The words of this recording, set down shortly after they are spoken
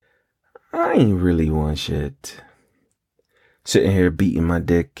I ain't really want shit. Sitting here beating my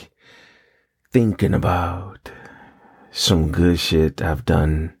dick, thinking about some good shit I've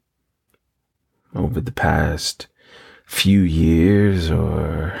done over the past few years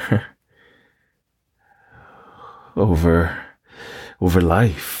or over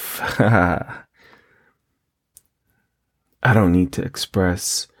life. I don't need to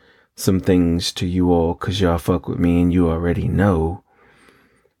express some things to you all because y'all fuck with me and you already know.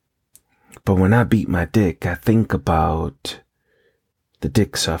 But when I beat my dick, I think about the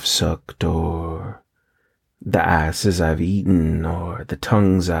dicks I've sucked, or the asses I've eaten, or the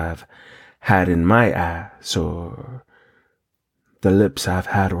tongues I've had in my ass, or the lips I've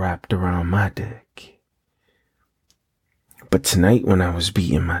had wrapped around my dick. But tonight when I was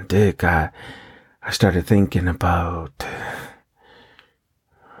beating my dick, I started thinking about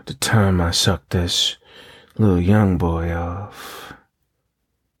the time I sucked this little young boy off.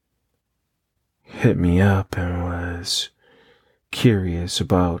 Hit me up and was curious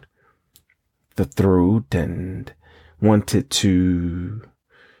about the throat and wanted to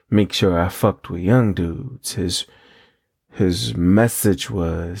make sure I fucked with young dudes. His message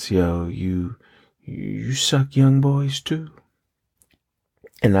was, yo, you suck young boys too?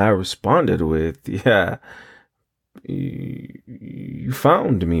 And I responded with, yeah, you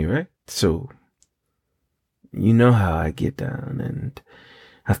found me, right? So you know how I get down. And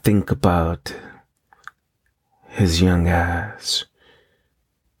I think about his young ass,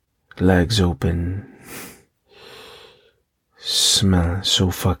 legs open, smelling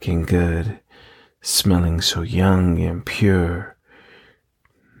so fucking good, smelling so young and pure,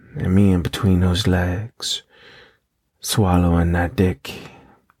 and me in between those legs, swallowing that dick,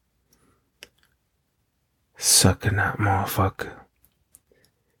 sucking that motherfucker,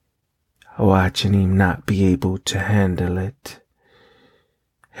 watching him not be able to handle it,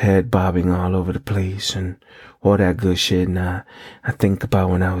 head bobbing all over the place and all that good shit. And I think about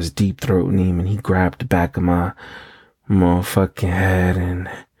when I was deep throating him and he grabbed the back of my motherfucking head and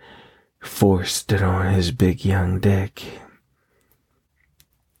forced it on his big young dick.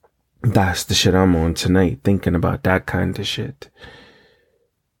 That's the shit I'm on tonight, thinking about that kind of shit.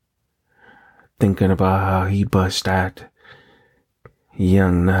 Thinking about how he bust that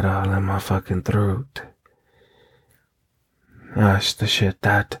young nut all in my fucking throat. That's the shit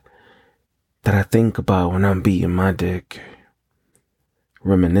that I think about when I'm beating my dick,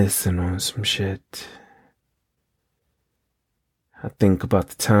 reminiscing on some shit. I think about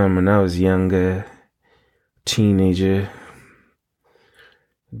the time when I was younger, teenager.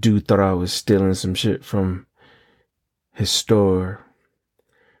 Dude thought I was stealing some shit from his store,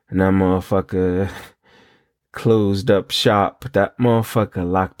 and that motherfucker closed up shop. That motherfucker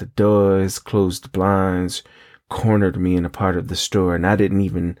locked the doors, closed the blinds, cornered me in a part of the store, and I didn't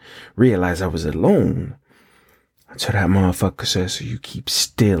even realize I was alone until that motherfucker said, so you keep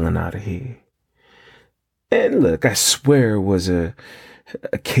stealing out of here. And look, I swear it was a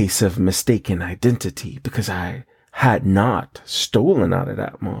case of mistaken identity, because I had not stolen out of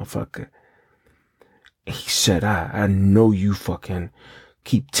that motherfucker. He said, I know you fucking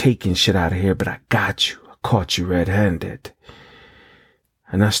keep taking shit out of here, but I got you. I caught you red-handed.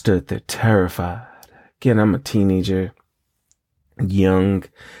 And I stood there terrified. Again, I'm a teenager, young,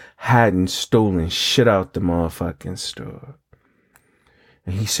 hadn't stolen shit out the motherfucking store.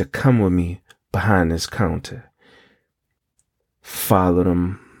 And he said, come with me behind this counter. Followed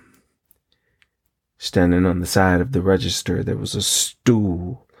him. Standing on the side of the register, there was a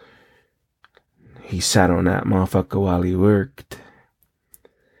stool. He sat on that motherfucker while he worked.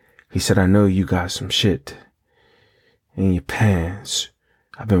 He said, I know you got some shit in your pants.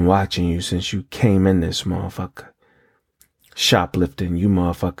 I've been watching you since you came in this motherfucker. Shoplifting, you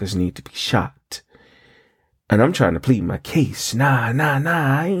motherfuckers need to be shot. And I'm trying to plead my case. Nah,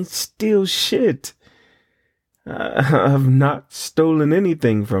 I ain't steal shit. I've not stolen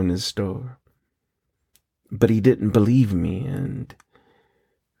anything from this store. But he didn't believe me, and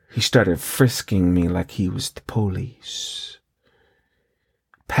he started frisking me like he was the police.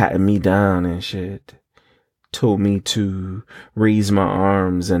 Patting me down and shit. Told me to raise my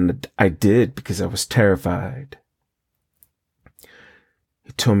arms, and I did because I was terrified.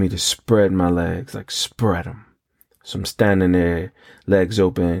 He told me to spread my legs, like spread them. So I'm standing there, legs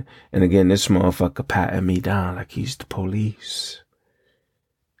open, and again, this motherfucker patting me down like he's the police.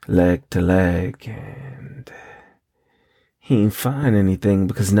 Leg to leg, and he ain't find anything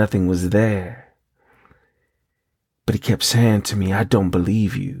because nothing was there. But he kept saying to me, I don't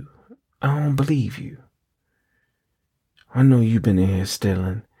believe you. I don't believe you. I know you've been in here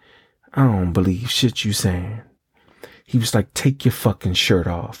stealing. I don't believe shit you saying. He was like, take your fucking shirt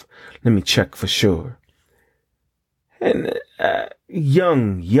off. Let me check for sure. And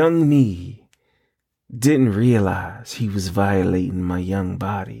young me didn't realize he was violating my young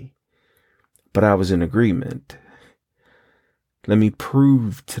body. But I was in agreement. Let me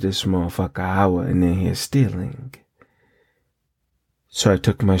prove to this motherfucker I wasn't in here stealing. So I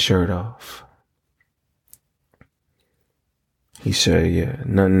took my shirt off. He said, yeah,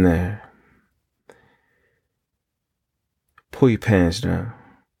 nothing there. Pull your pants down.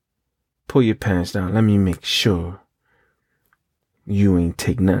 Pull your pants down. Let me make sure you ain't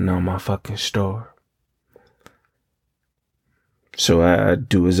take nothing on my fucking store. So I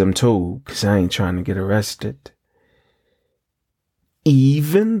do as I'm told, because I ain't trying to get arrested.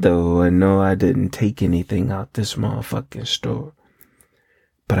 Even though I know I didn't take anything out this motherfucking store.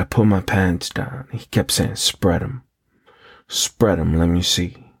 But I put my pants down. He kept saying, spread them. Spread them, let me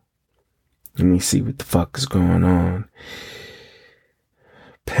see. Let me see what the fuck is going on.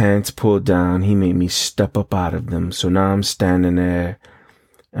 Pants pulled down. He made me step up out of them. So now I'm standing there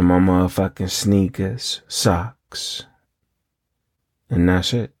in my motherfucking sneakers, socks. And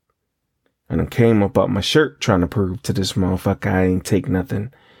that's it. And I came up out my shirt trying to prove to this motherfucker I ain't take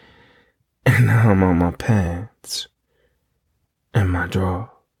nothing. And now I'm on my pants and my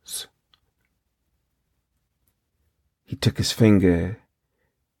drawers. He took his finger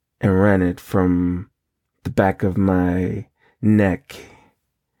and ran it from the back of my neck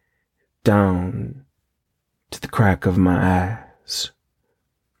down to the crack of my ass.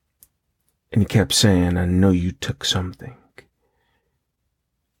 And he kept saying, I know you took something.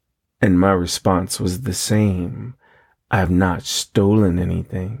 And my response was the same. I have not stolen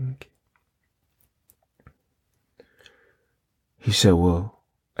anything. He said, well,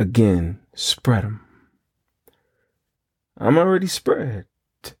 again, spread them. I'm already spread.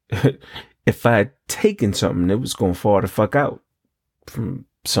 If I had taken something, it was going to fall the fuck out from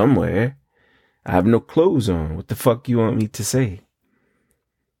somewhere. I have no clothes on. What the fuck you want me to say?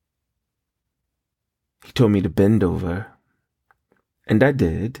 He told me to bend over. And I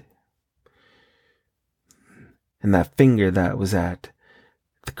did. And that finger that was at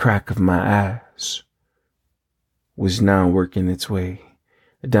the crack of my ass was now working its way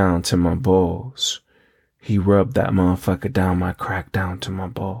down to my balls. He rubbed that motherfucker down my crack down to my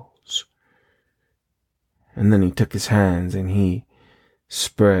balls. And then he took his hands and he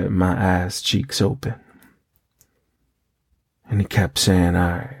spread my ass cheeks open. And he kept saying, all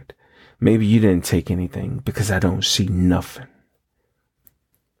right, maybe you didn't take anything because I don't see nothing.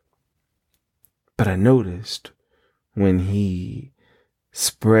 But I noticed when he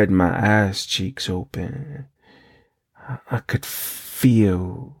spread my ass cheeks open, I could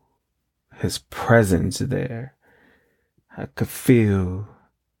feel his presence there. I could feel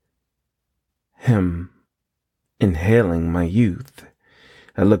him inhaling my youth.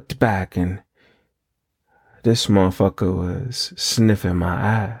 I looked back and this motherfucker was sniffing my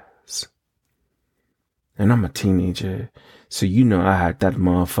ass. And I'm a teenager, so you know I had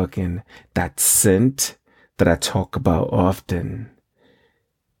that scent that I talk about often.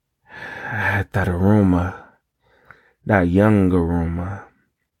 I had that aroma, that young aroma.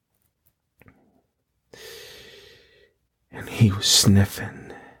 And he was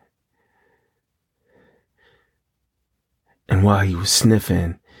sniffing. And while he was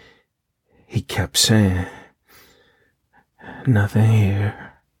sniffing, he kept saying, nothing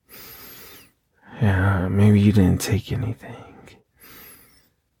here. Yeah, maybe you didn't take anything.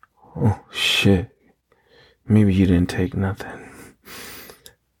 Oh, shit. Maybe you didn't take nothing.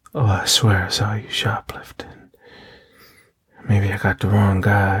 Oh, I swear I saw you shoplifting. Maybe I got the wrong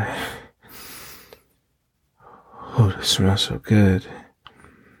guy. Oh, this smells so good.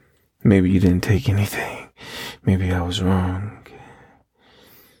 Maybe you didn't take anything. Maybe I was wrong.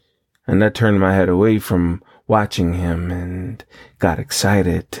 And I turned my head away from watching him and got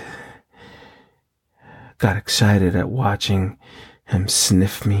excited. Got excited at watching him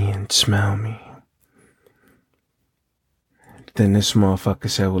sniff me and smell me. Then this motherfucker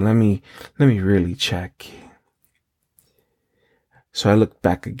said, well, let me really check. So I looked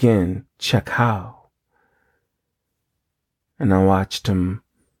back again, check how. And I watched him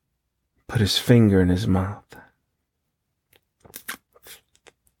put his finger in his mouth.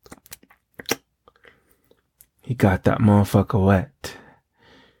 He got that motherfucker wet.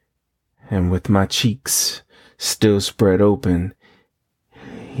 And with my cheeks still spread open,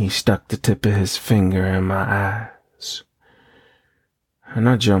 he stuck the tip of his finger in my eyes. And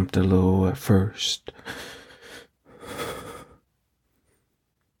I jumped a little at first.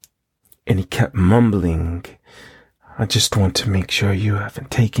 And he kept mumbling, I just want to make sure you haven't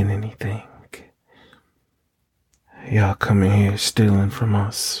taken anything. Y'all coming here stealing from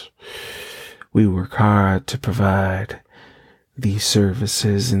us. We work hard to provide these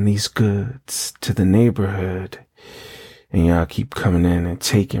services and these goods to the neighborhood, and y'all keep coming in and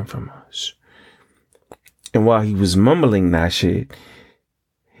taking from us. And while he was mumbling that shit,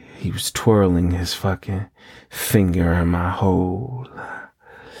 he was twirling his fucking finger in my hole.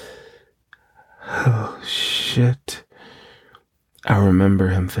 Oh, shit. I remember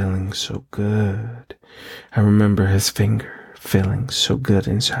him feeling so good. I remember his finger feeling so good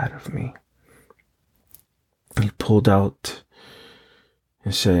inside of me. He pulled out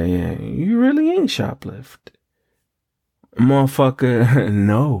and said, yeah, you really ain't shoplift. Motherfucker,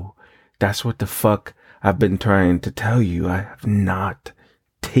 no. That's what the fuck I've been trying to tell you. I have not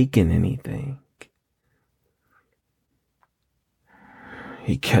taken anything.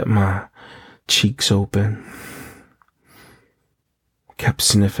 He kept my cheeks open, kept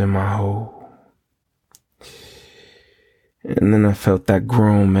sniffing my hole. And then I felt that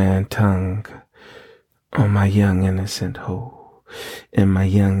grown man tongue on my young innocent hole, in my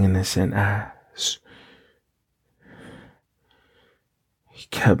young innocent eyes. He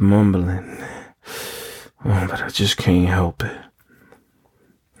kept mumbling, oh, but I just can't help it.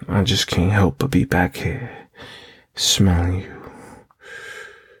 I just can't help but be back here, smelling you.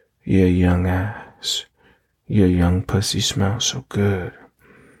 Your young ass, your young pussy smells so good.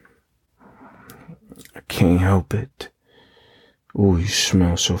 I can't help it. Ooh, you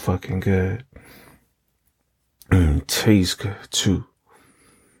smell so fucking good. Tastes good too.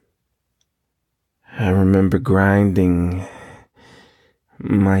 I remember grinding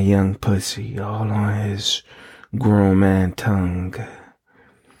my young pussy all on his grown man tongue.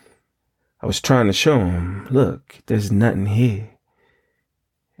 I was trying to show him, look, there's nothing here.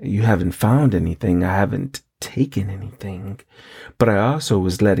 You haven't found anything. I haven't taken anything. But I also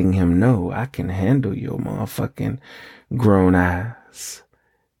was letting him know I can handle your motherfucking grown ass.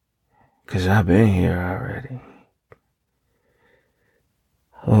 'Cause I've been here already.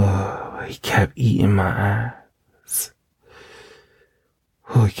 Oh, he kept eating my ass.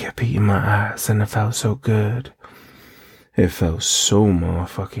 Oh, he kept eating my ass, and it felt so good. It felt so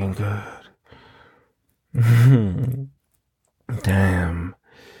motherfucking good. Damn.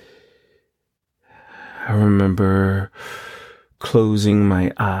 I remember closing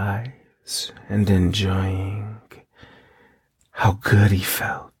my eyes and enjoying how good he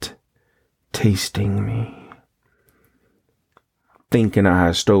felt tasting me. Thinking I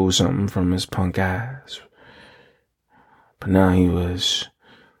had stole something from his punk ass. But now he was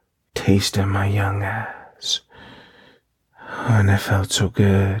tasting my young ass. And it felt so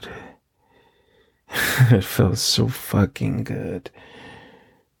good. It felt so fucking good.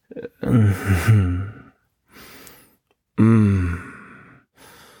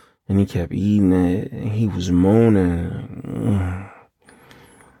 And he kept eating it, and he was moaning.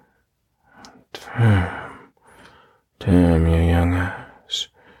 Damn, your young ass.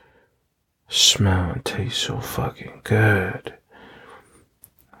 Smell and taste so fucking good.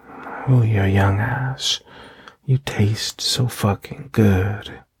 Oh, your young ass. You taste so fucking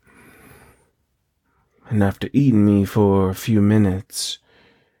good. And after eating me for a few minutes,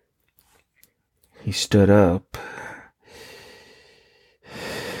 he stood up.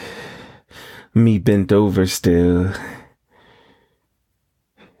 Me bent over still.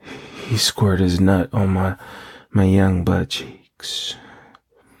 He squirted his nut on my young butt cheeks.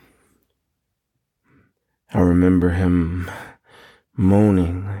 I remember him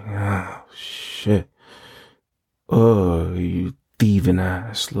moaning like, oh, shit. Oh, you thieving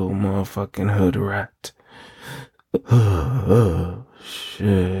ass little motherfucking hood rat. Oh,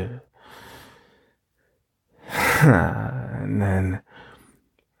 shit. And then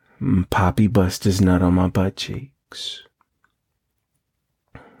Poppy bust his nut on my butt cheeks.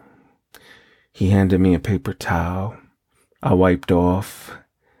 He handed me a paper towel. I wiped off.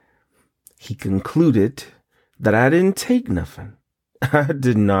 He concluded that I didn't take nothing. I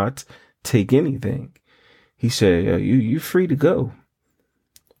did not take anything. He said, you free to go.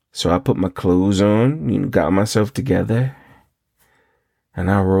 So I put my clothes on, got myself together, and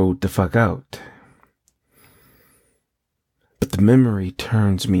I rode the fuck out. But the memory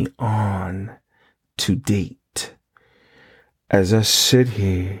turns me on to date. As I sit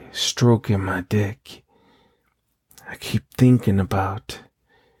here stroking my dick, I keep thinking about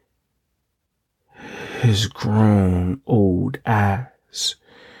his grown old ass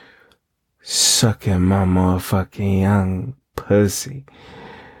sucking my motherfucking young pussy.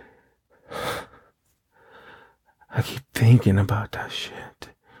 I keep thinking about that shit.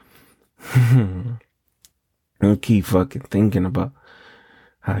 I keep fucking thinking about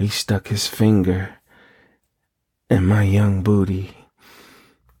how he stuck his finger in my young booty,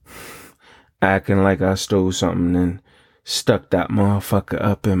 acting like I stole something and stuck that motherfucker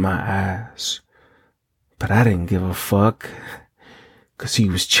up in my ass. But I didn't give a fuck, 'cause he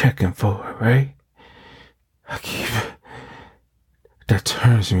was checking for it, right? That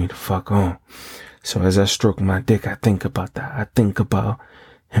turns me the fuck on. So as I stroke my dick, I think about that. I think about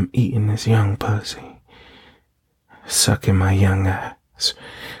him eating this young pussy, sucking my young ass.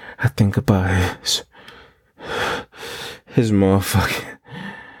 I think about his motherfucking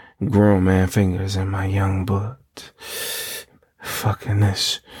grown man fingers in my young butt, fucking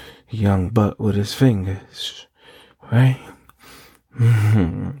this young butt with his fingers, right?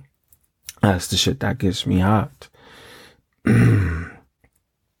 That's the shit that gets me hot.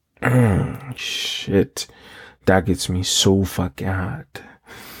 Shit, that gets me so fucking hot.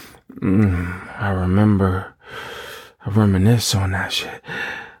 I reminisce on that shit.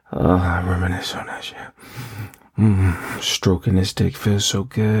 I reminisce on that shit. Stroking his dick feels so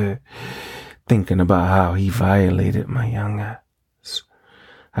good. Thinking about how he violated my young ass.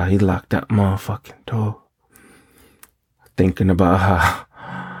 How he locked that motherfucking door. Thinking about how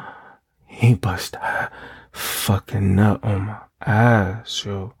he bust that fucking nut on my ass,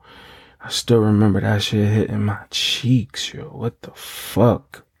 yo. I still remember that shit hitting my cheeks, yo. What the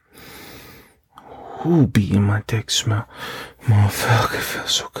fuck? Who beating my dick smell? Motherfucker, it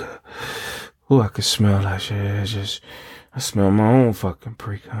feels so good. Ooh, I can smell that shit. I smell my own fucking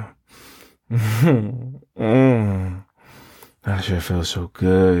pre-cum. That shit feels so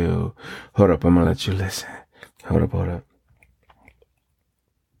good, yo. Hold up, I'm gonna let you listen. Hold up.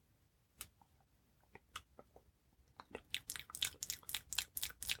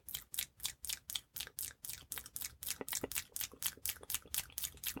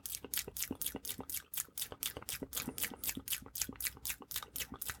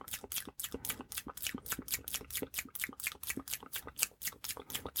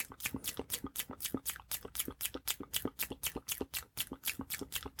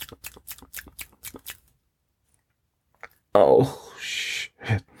 Oh,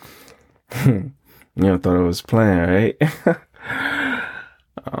 shit. You thought I was playing, right?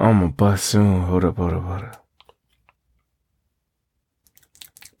 I'm a bust soon. Hold up.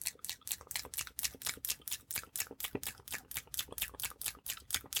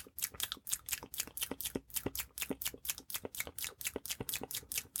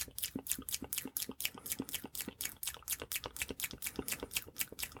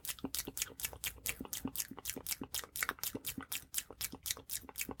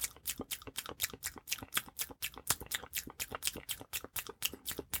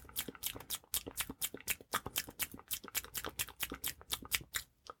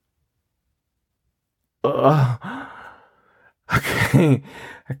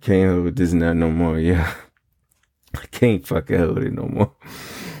 I can't hold this nut no more, yeah. I can't fucking hold it no more.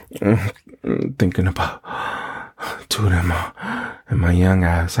 Thinking about two of them in my young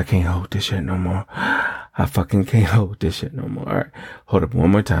ass. I can't hold this shit no more. I fucking can't hold this shit no more. All right, hold up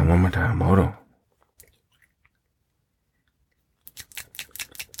one more time. Hold on.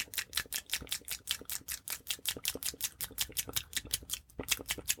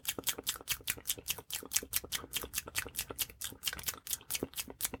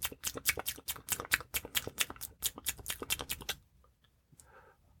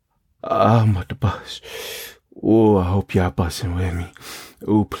 I'm about to bust. Oh, I hope y'all busting with me.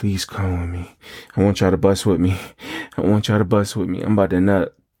 Oh, please come with me. I want y'all to bust with me. I'm about to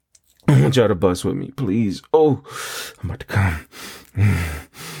nut. I want y'all to bust with me, please. Oh, I'm about to come.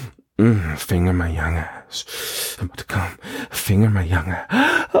 Finger my young ass. I'm about to come. Finger my young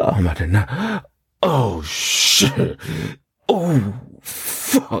ass. Oh, I'm about to nut. Oh, shit. Oh,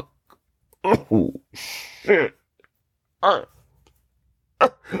 fuck. Oh, shit. Oh,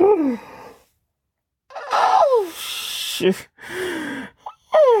 shit.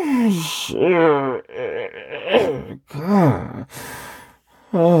 Oh, shit. God.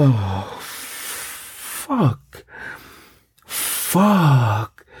 Oh, fuck.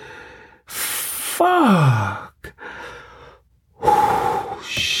 Oh,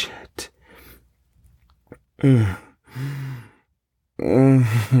 shit.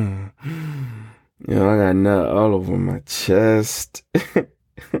 Yo, I got nut all over my chest.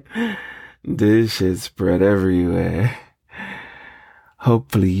 This shit spread everywhere.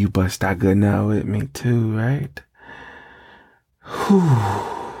 Hopefully you bust that good nut with me too, right? Whew.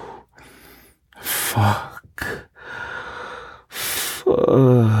 Fuck.